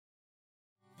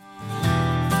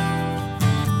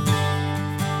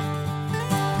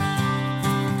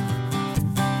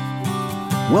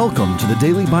Welcome to the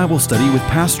Daily Bible Study with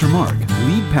Pastor Mark,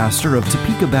 lead pastor of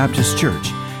Topeka Baptist Church,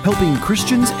 helping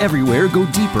Christians everywhere go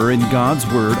deeper in God's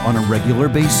Word on a regular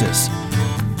basis.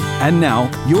 And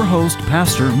now, your host,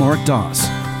 Pastor Mark Doss.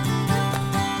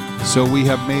 So we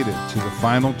have made it to the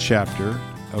final chapter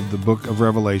of the book of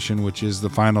Revelation, which is the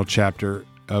final chapter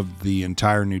of the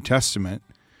entire New Testament,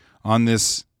 on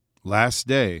this last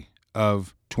day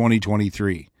of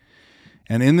 2023.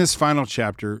 And in this final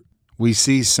chapter, we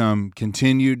see some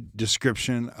continued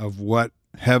description of what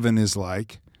heaven is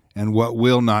like and what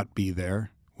will not be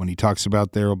there. When he talks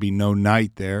about there will be no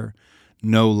night there,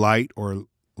 no light or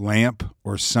lamp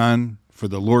or sun, for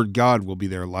the Lord God will be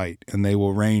their light, and they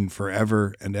will reign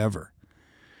forever and ever.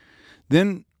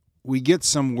 Then we get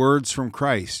some words from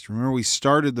Christ. Remember, we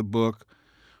started the book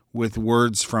with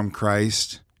words from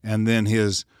Christ and then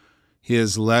his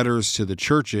letters to the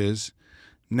churches.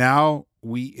 Now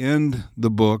we end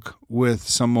the book with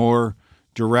some more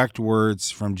direct words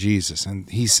from Jesus. And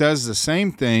he says the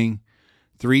same thing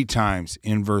 3 times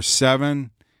in verse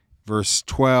 7, verse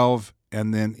 12,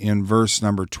 and then in verse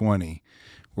number 20,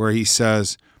 where he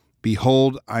says,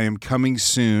 "Behold, I am coming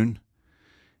soon."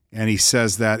 And he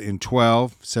says that in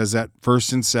 12, says that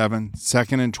first in 7,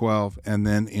 second in 12, and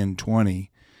then in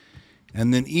 20.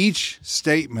 And then each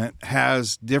statement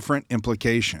has different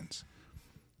implications.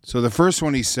 So the first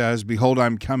one he says, "Behold,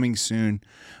 I'm coming soon.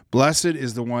 Blessed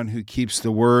is the one who keeps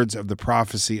the words of the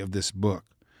prophecy of this book."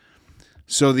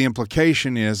 So the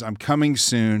implication is, I'm coming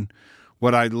soon.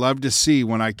 What I'd love to see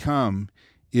when I come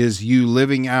is you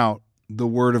living out the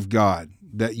Word of God,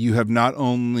 that you have not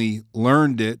only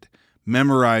learned it,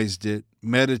 memorized it,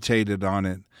 meditated on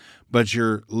it, but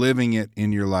you're living it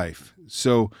in your life.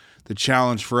 So the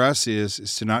challenge for us is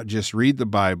to not just read the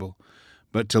Bible,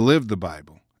 but to live the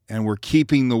Bible. And we're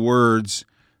keeping the words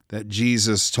that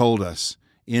Jesus told us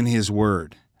in his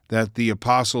word, that the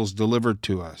apostles delivered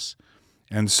to us.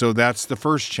 And so that's the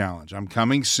first challenge. I'm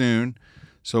coming soon.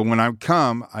 So when I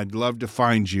come, I'd love to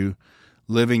find you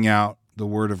living out the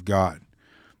word of God.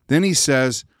 Then he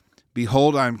says,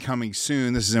 "Behold, I'm coming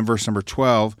soon." This is in verse number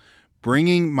 12,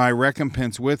 "bringing my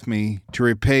recompense with me to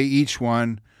repay each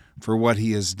one for what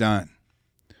he has done."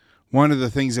 One of the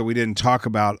things that we didn't talk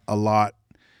about a lot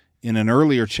in an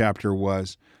earlier chapter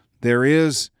was there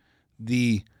is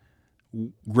the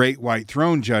great white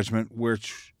throne judgment,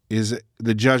 which is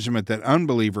the judgment that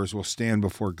unbelievers will stand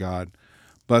before God.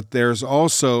 But there's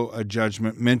also a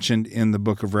judgment mentioned in the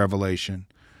book of Revelation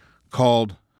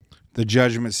called the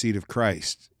judgment seat of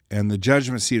Christ. And the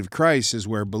judgment seat of Christ is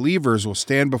where believers will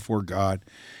stand before God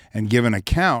and give an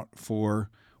account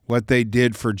for what they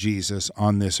did for Jesus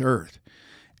on this earth.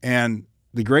 And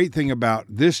the great thing about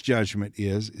this judgment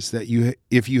is that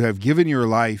if you have given your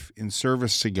life in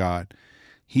service to God,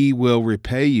 he will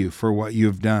repay you for what you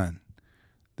have done.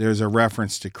 There's a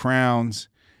reference to crowns,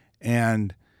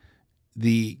 and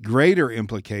the greater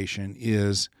implication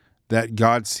is that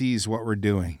God sees what we're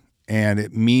doing, and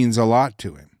it means a lot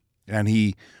to him. And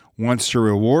he wants to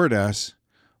reward us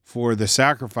for the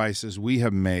sacrifices we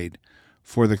have made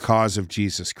for the cause of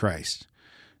Jesus Christ.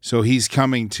 So he's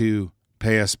coming to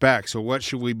pay us back. So what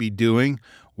should we be doing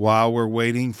while we're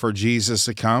waiting for Jesus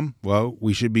to come? Well,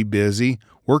 we should be busy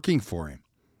working for him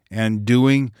and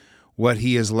doing what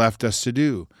he has left us to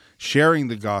do, sharing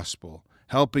the gospel,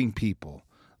 helping people,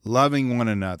 loving one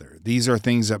another. These are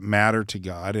things that matter to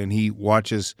God, and he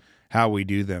watches how we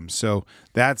do them. So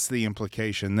that's the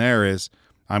implication there is,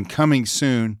 I'm coming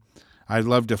soon. I'd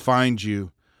love to find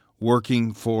you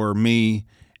working for me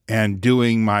and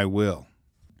doing my will.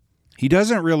 He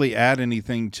doesn't really add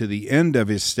anything to the end of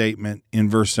his statement in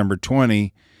verse number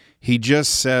 20. He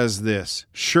just says this,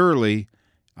 "Surely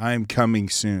I am coming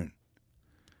soon."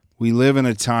 We live in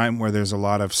a time where there's a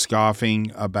lot of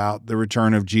scoffing about the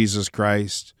return of Jesus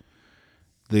Christ,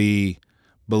 the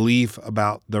belief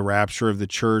about the rapture of the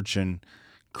church and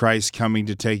Christ coming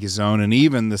to take his own, and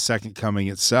even the second coming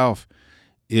itself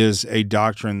is a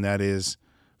doctrine that is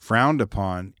frowned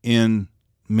upon in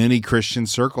many Christian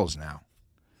circles now.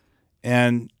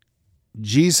 And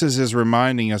Jesus is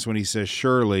reminding us when he says,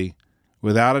 "Surely,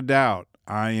 without a doubt,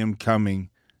 I am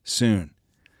coming soon."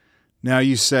 Now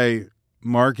you say,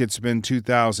 "Mark, it's been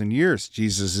 2,000 years.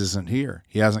 Jesus isn't here.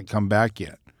 He hasn't come back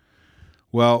yet."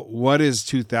 Well, what is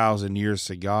 2,000 years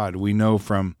to God? We know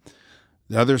from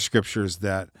the other scriptures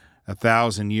that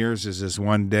 1,000 years is as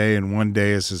one day, and one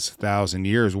day is as 1,000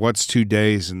 years. What's 2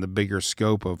 days in the bigger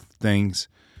scope of things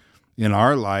in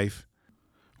our life?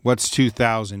 What's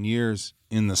 2,000 years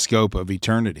in the scope of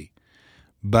eternity?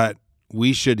 But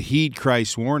we should heed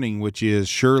Christ's warning, which is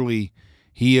surely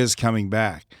he is coming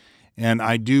back. And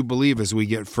I do believe as we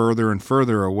get further and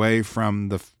further away from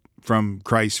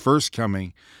Christ's first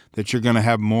coming, that you're going to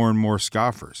have more and more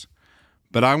scoffers.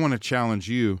 But I want to challenge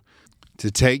you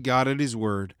to take God at His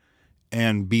word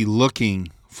and be looking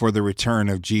for the return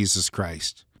of Jesus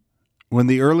Christ. When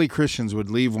the early Christians would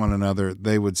leave one another,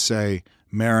 they would say,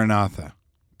 Maranatha,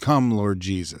 come, Lord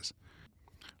Jesus.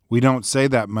 We don't say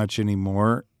that much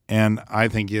anymore, and I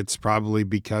think it's probably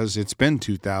because it's been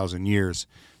 2,000 years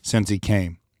since He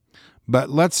came. But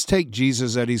let's take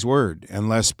Jesus at His word, and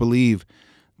let's believe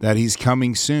that He's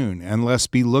coming soon, and let's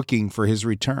be looking for His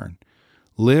return.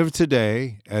 Live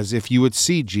today as if you would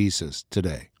see Jesus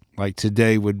today, like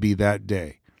today would be that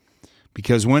day.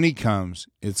 Because when He comes,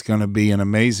 it's going to be an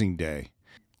amazing day.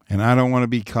 And I don't want to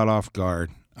be caught off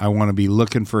guard. I want to be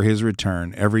looking for His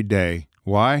return every day.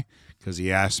 Why? Because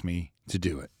He asked me to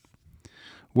do it.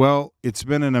 Well, it's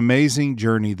been an amazing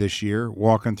journey this year,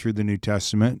 walking through the New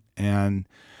Testament, and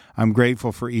I'm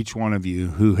grateful for each one of you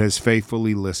who has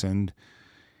faithfully listened.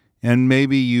 And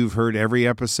maybe you've heard every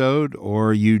episode,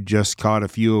 or you just caught a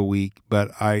few a week, but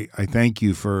I thank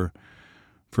you for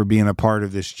being a part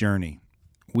of this journey.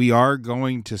 We are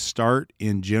going to start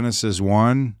in Genesis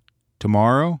 1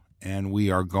 tomorrow, and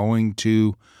we are going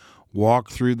to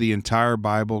walk through the entire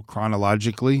Bible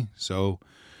chronologically. So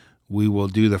we will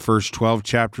do the first 12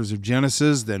 chapters of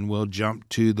Genesis, then we'll jump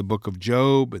to the book of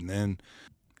Job, and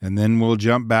then we'll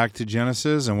jump back to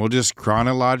Genesis, and we'll just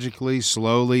chronologically,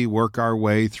 slowly work our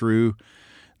way through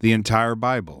the entire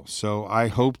Bible. So I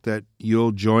hope that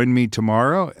you'll join me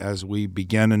tomorrow as we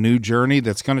begin a new journey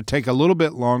that's going to take a little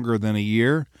bit longer than a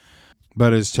year,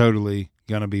 but is totally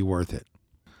going to be worth it.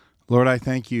 Lord, I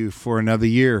thank You for another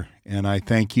year, and I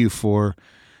thank You for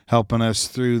helping us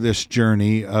through this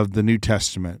journey of the New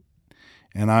Testament.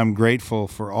 And I'm grateful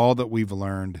for all that we've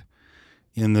learned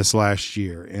in this last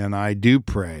year. And I do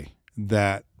pray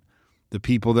that the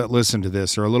people that listen to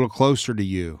this are a little closer to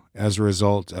You as a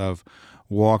result of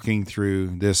walking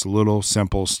through this little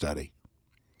simple study.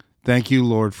 Thank You,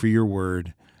 Lord, for Your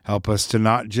word. Help us to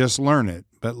not just learn it,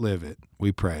 but live it,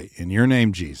 we pray. In Your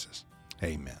name, Jesus.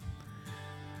 Amen.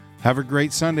 Have a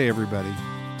great Sunday, everybody.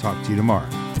 Talk to you tomorrow.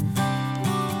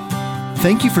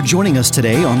 Thank you for joining us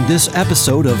today on this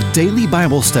episode of Daily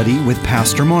Bible Study with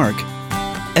Pastor Mark.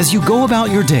 As you go about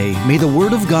your day, may the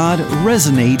Word of God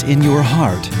resonate in your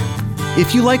heart.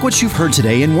 If you like what you've heard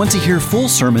today and want to hear full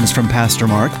sermons from Pastor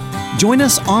Mark, join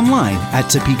us online at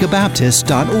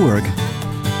topekabaptist.org.